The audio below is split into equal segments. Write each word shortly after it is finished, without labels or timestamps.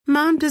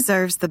Mom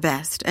deserves the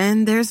best,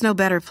 and there's no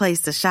better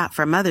place to shop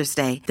for Mother's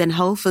Day than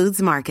Whole Foods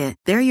Market.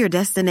 They're your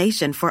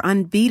destination for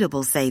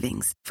unbeatable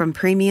savings, from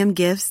premium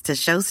gifts to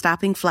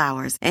show-stopping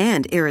flowers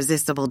and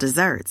irresistible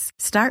desserts.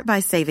 Start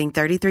by saving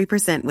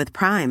 33% with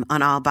Prime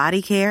on all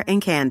body care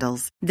and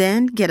candles.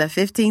 Then get a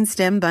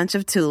 15-stem bunch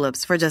of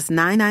tulips for just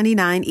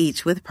 $9.99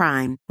 each with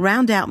Prime.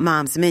 Round out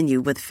Mom's menu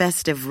with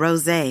festive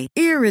rosé,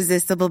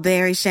 irresistible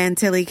berry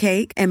chantilly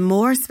cake, and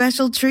more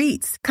special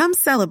treats. Come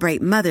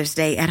celebrate Mother's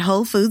Day at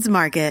Whole Foods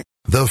Market.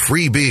 The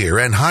Free Beer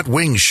and Hot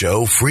Wings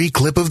Show free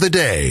clip of the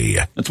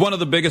day. It's one of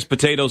the biggest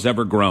potatoes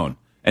ever grown,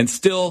 and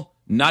still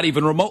not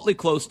even remotely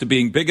close to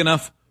being big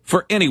enough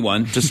for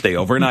anyone to stay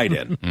overnight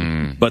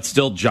in. But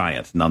still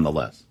giant,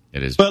 nonetheless.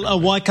 It is. Well, a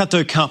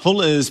Waikato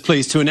couple is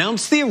pleased to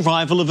announce the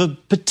arrival of a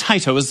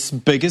potato as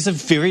big as a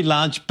very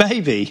large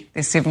baby.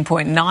 The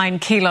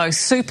 7.9-kilo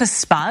super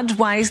spud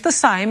weighs the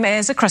same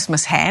as a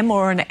Christmas ham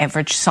or an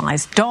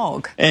average-sized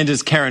dog. And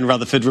as Karen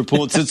Rutherford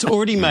reports, it's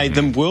already made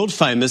them world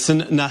famous in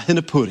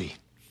Nahinapuri.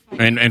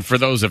 And for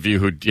those of you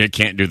who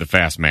can't do the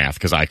fast math,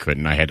 because I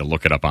couldn't, I had to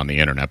look it up on the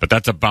internet, but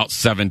that's about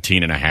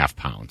 17 and a half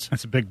pounds.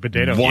 That's a big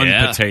potato. One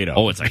potato.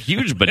 Oh, it's a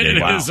huge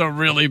potato. It is a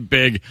really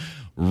big,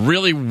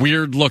 really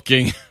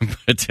weird-looking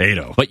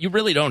potato. But you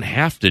really don't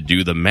have to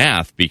do the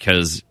math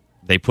because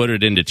they put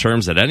it into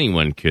terms that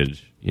anyone could,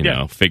 you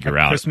know, figure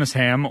out. Christmas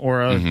ham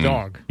or a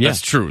dog. Yeah.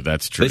 That's true.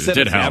 That's true. They said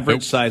it's an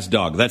average-sized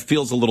dog. That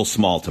feels a little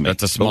small to me.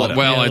 That's a small.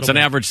 Well, it's an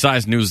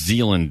average-sized New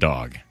Zealand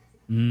dog.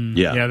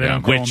 Yeah, they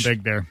don't call them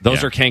big there.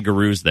 Those are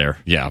kangaroos there.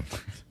 Yeah.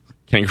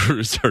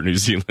 Kangaroos are New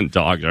Zealand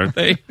dogs, aren't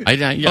they? Oh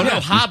no,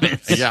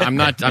 hobbits. Yeah, I'm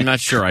not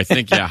sure. I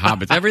think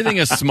hobbits. Everything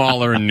is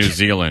smaller in New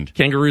Zealand.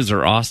 Kangaroos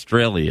are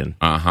Australian.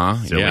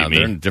 Yeah,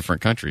 they're in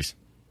different countries.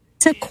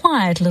 It's a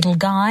quiet little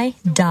guy,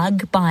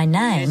 Doug by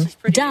name.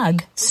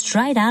 Doug,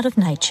 straight out of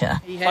nature.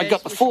 I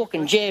got the fork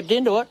and jabbed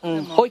into it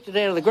and hoiked it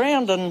out of the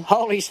ground and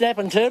holy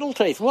snapping turtle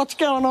teeth. What's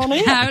going on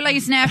here? Holy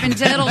snapping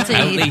turtle teeth.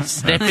 Holy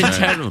snapping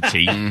turtle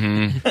teeth.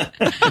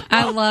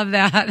 I love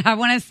that. I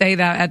want to say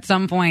that at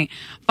some point.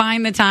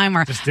 Find the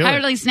timer.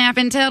 Holy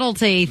snapping turtle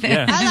teeth.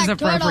 Yeah. I like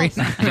appropriate.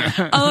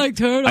 I like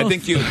turtles. I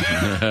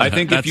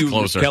think if you,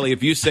 closer. Kelly,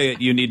 if you say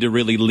it, you need to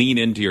really lean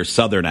into your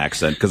southern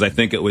accent because I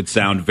think it would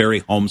sound very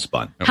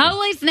homespun.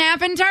 Holy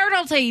snapping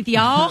turtle teeth,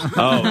 y'all.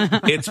 Oh,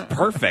 it's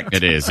perfect.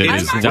 It is. It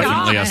is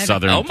definitely a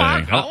southern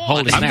thing.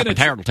 Holy snapping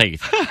turtle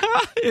teeth.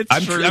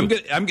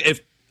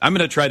 I'm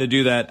going to try to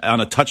do that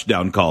on a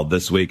touchdown call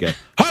this weekend.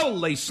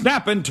 Holy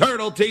snapping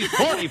turtle teeth,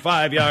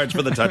 45 yards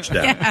for the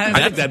touchdown.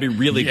 I think that'd be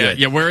really good.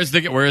 Yeah, where is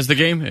the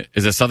game?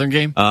 Is it a Southern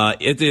game?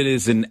 It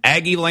is in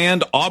Aggie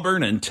Land,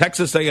 Auburn, and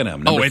Texas A&M.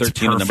 Number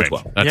 13 and number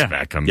 12.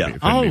 That's couldn't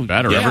be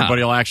better. Yeah.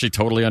 Everybody will actually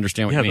totally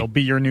understand what you mean. They'll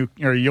be your new,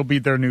 or you'll be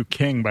their new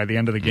king by the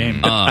end of the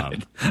game.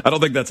 I don't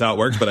think that's how it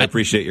works, but I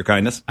appreciate your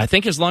kindness. I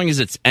think as long as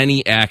it's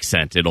any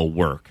accent, it'll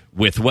work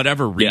with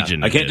whatever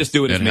region. I can't just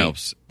do it as me.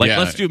 Helps.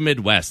 Let's do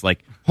Midwest.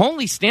 Like,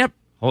 holy snap.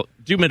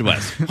 Do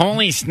Midwest.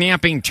 Holy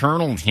snapping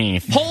turtle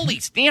teeth. Holy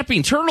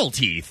snapping turtle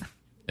teeth.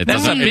 It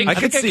doesn't. I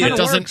could see it.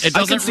 It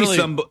doesn't really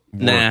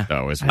nah.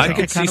 though. I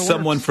could see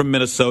someone from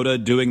Minnesota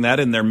doing that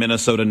in their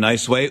Minnesota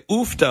nice way.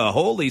 Oofta,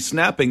 holy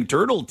snapping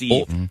turtle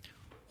teeth.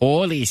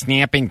 Holy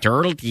snapping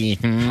turtle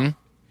teeth.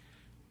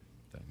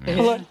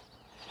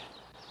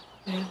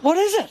 What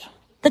is it?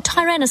 The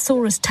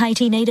Tyrannosaurus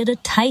tatey needed a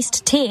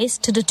taste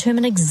test to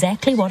determine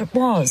exactly what it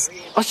was.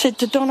 I said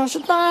to Don,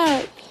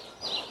 no,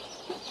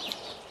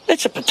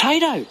 it's a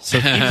potato. So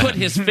he put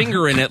his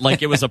finger in it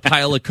like it was a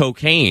pile of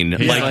cocaine.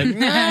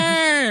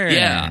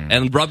 Yeah,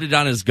 and rubbed it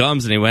on his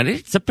gums, and he went,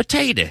 it's a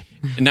potato.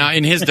 Now,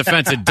 in his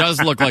defense, it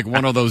does look like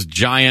one of those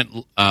giant,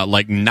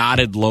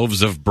 knotted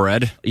loaves of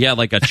bread. Yeah,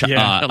 like a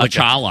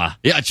challah.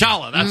 Yeah, a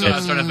challah. That's what I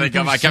was trying to think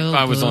of.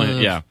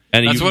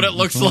 And that's what it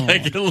looks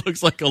like. It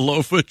looks like a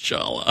loaf of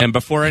challah. And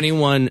before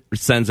anyone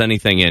sends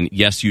anything in,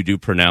 yes, you do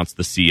pronounce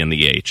the C and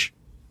the H.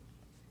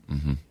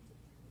 Mm-hmm.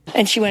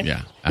 And she went,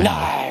 no.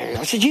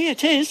 I said, yeah,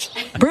 it is.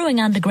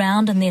 Brewing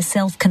underground in their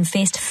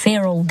self-confessed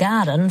feral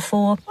garden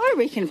for, I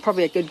reckon,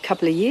 probably a good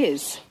couple of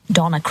years.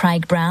 Donna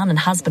Craig Brown and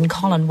husband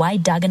Colin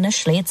weighed Doug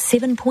initially at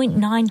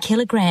 7.9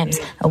 kilograms.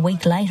 A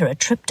week later, a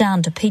trip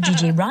down to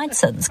PGG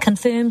Wrightson's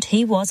confirmed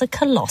he was a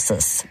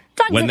colossus.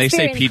 When they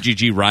say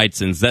PGG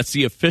Wrightson's, that's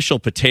the official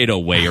potato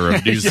weigher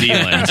of New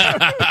Zealand.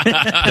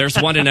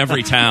 There's one in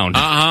every town.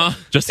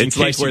 Just in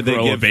case you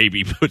grow a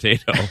baby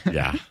potato.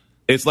 Yeah.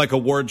 It's like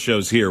award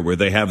shows here where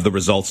they have the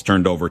results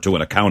turned over to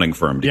an accounting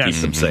firm to keep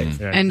them safe.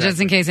 Yeah, and just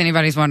in case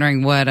anybody's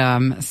wondering what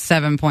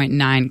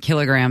 7.9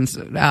 kilograms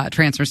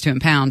transfers to in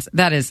pounds,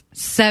 that is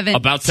 17.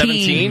 About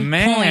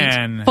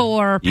 17?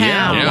 4 pounds.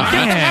 Yeah.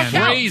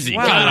 That's crazy.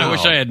 Wow. God, I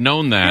wish I had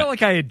known that. I feel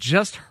like I had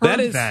just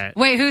heard that.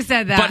 Wait, who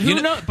said that?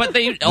 But but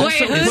they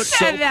also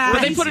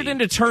but they put it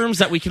into terms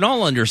that we can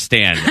all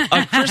understand.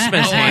 A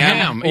Christmas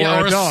ham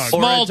or a a dog.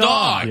 small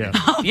dog. Yeah.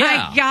 Oh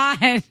my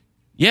God.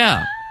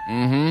 Yeah.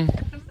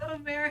 Mm-hmm.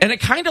 And it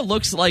kind of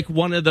looks like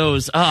one of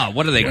those,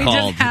 what are they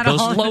called?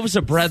 Those loaves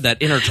of bread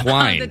that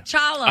intertwine. The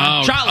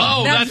challah.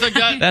 Oh,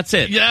 that's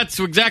it. Yeah, that's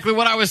exactly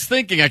what I was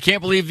thinking. I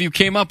can't believe you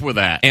came up with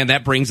that. And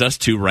that brings us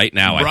to right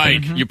now, I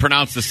think. You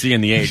pronounce the C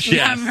and the H.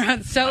 Yeah,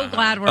 I'm so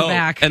glad we're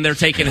back. And they're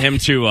taking him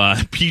to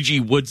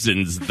PG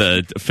Woodson's,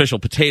 the official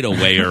potato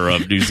weigher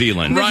of New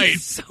Zealand. Right.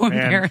 So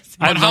embarrassing.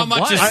 But how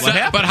much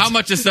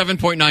is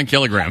 7.9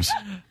 kilograms?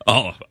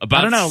 I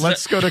don't know.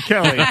 Let's go to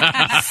Kelly.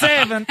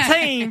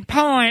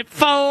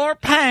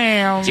 17.4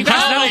 pounds.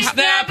 Holy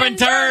snapping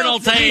turtle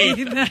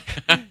teeth.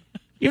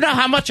 You know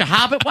how much a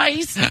hobbit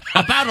weighs?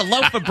 About a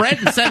loaf of bread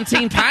and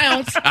 17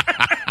 pounds. Oh,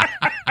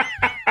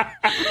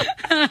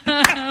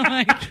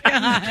 my God.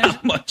 How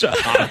much a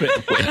hobbit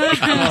weighs?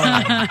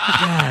 Oh,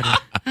 God.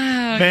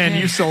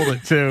 Man, you sold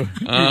it, too.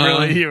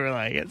 You were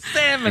like, it's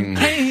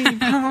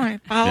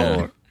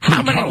 17.4.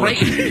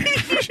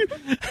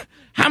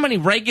 How many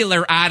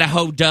regular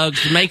Idaho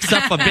Dougs makes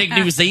up a big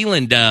New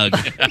Zealand Doug?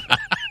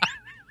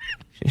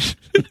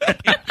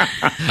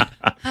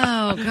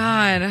 Oh,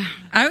 God.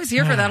 I was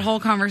here for that whole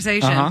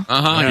conversation.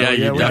 Yeah,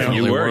 you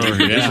definitely were.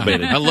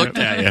 I looked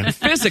at you.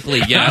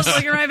 Physically, yes. I was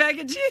looking right back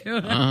at you.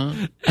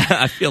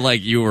 I feel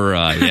like you were,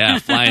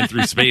 flying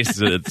through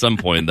space at some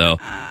point, though.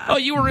 Oh,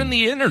 you were in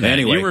the internet.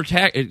 Anyway. You were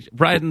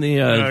riding the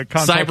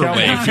cyber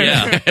wave.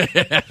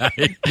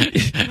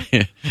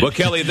 Yeah. Well,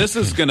 Kelly, this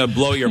is going to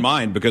blow your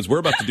mind because we're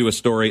about to do a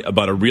story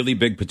about a really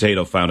big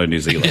potato found in New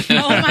Zealand.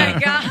 Oh, my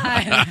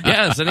God.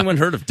 Yeah, has anyone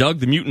heard of Doug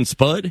the Mutant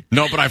Spud?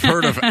 No, but I've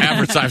heard of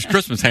average-sized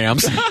Christmas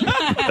hams.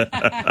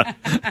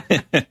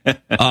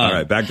 All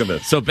right, back to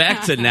this. So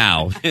back to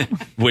now,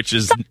 which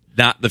is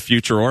not the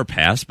future or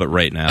past, but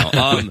right now.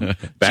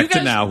 Back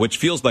to now, which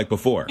feels like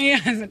before.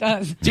 Yes, it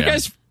does. Do you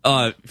guys...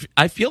 I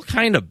feel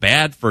kind of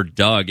bad for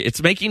Doug.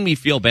 It's making me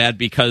feel bad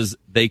because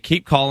they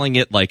keep calling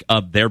it like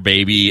their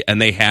baby,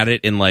 and they had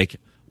it in like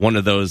one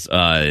of those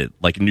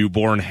like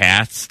newborn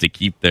hats to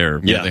keep their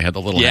they had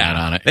the little hat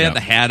on it. They had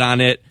the hat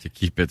on it to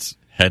keep its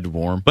head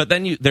warm. But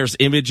then there's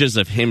images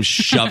of him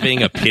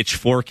shoving a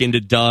pitchfork into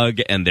Doug,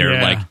 and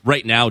they're like,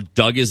 right now,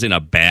 Doug is in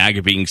a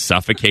bag being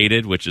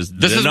suffocated, which is...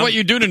 This is what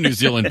you do to New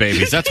Zealand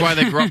babies. That's why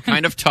they grow up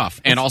kind of tough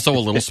and also a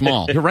little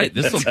small. You're right.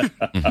 This will...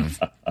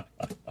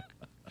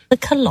 The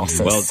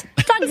Colossus. Well,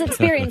 Doug's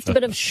experienced a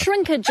bit of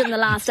shrinkage in the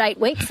last 8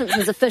 weeks since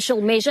his official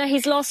measure.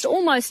 He's lost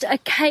almost a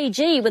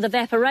kg with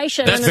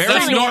evaporation.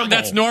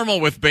 That's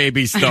normal with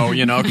babies, though,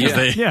 you know,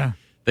 because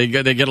they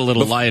get a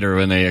little lighter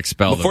when they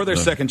expel before their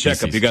second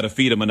checkup. You got to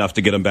feed them enough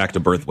to get them back to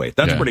birth weight.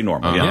 That's pretty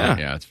normal.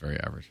 Yeah, it's very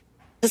average.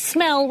 The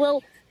smell,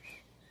 well,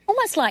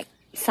 almost like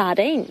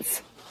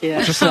sardines.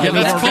 Yeah, it's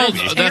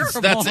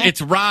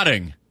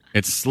rotting.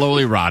 It's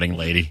slowly rotting,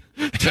 lady.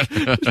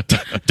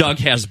 Doug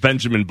has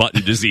Benjamin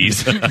Button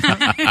disease.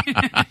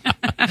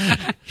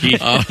 He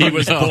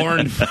was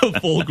born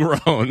full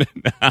grown.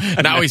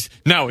 Now he's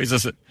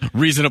a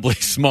reasonably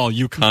small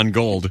Yukon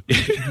Gold.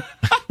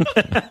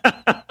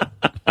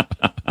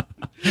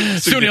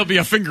 Soon he'll be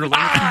a fingerling.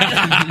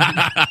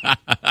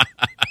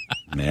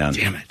 Man,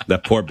 damn it!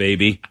 That poor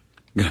baby.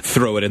 I'm gonna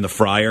throw it in the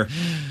fryer.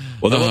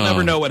 Well, we'll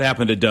never know what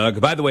happened to Doug.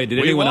 By the way, did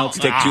anyone else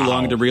take too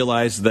long to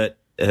realize that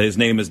his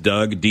name is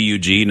Doug,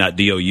 D-U-G, not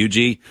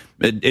D-O-U-G?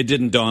 It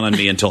didn't dawn on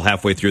me until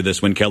halfway through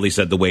this when Kelly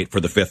said the wait for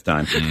the 5th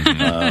time.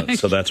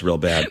 So that's real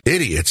bad.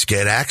 Idiots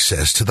get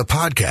access to the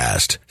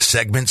podcast,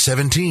 segment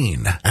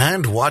 17,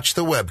 and watch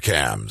the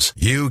webcams.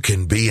 You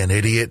can be an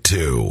idiot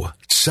too.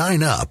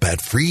 Sign up at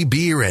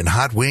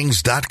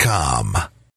freebeerandhotwings.com.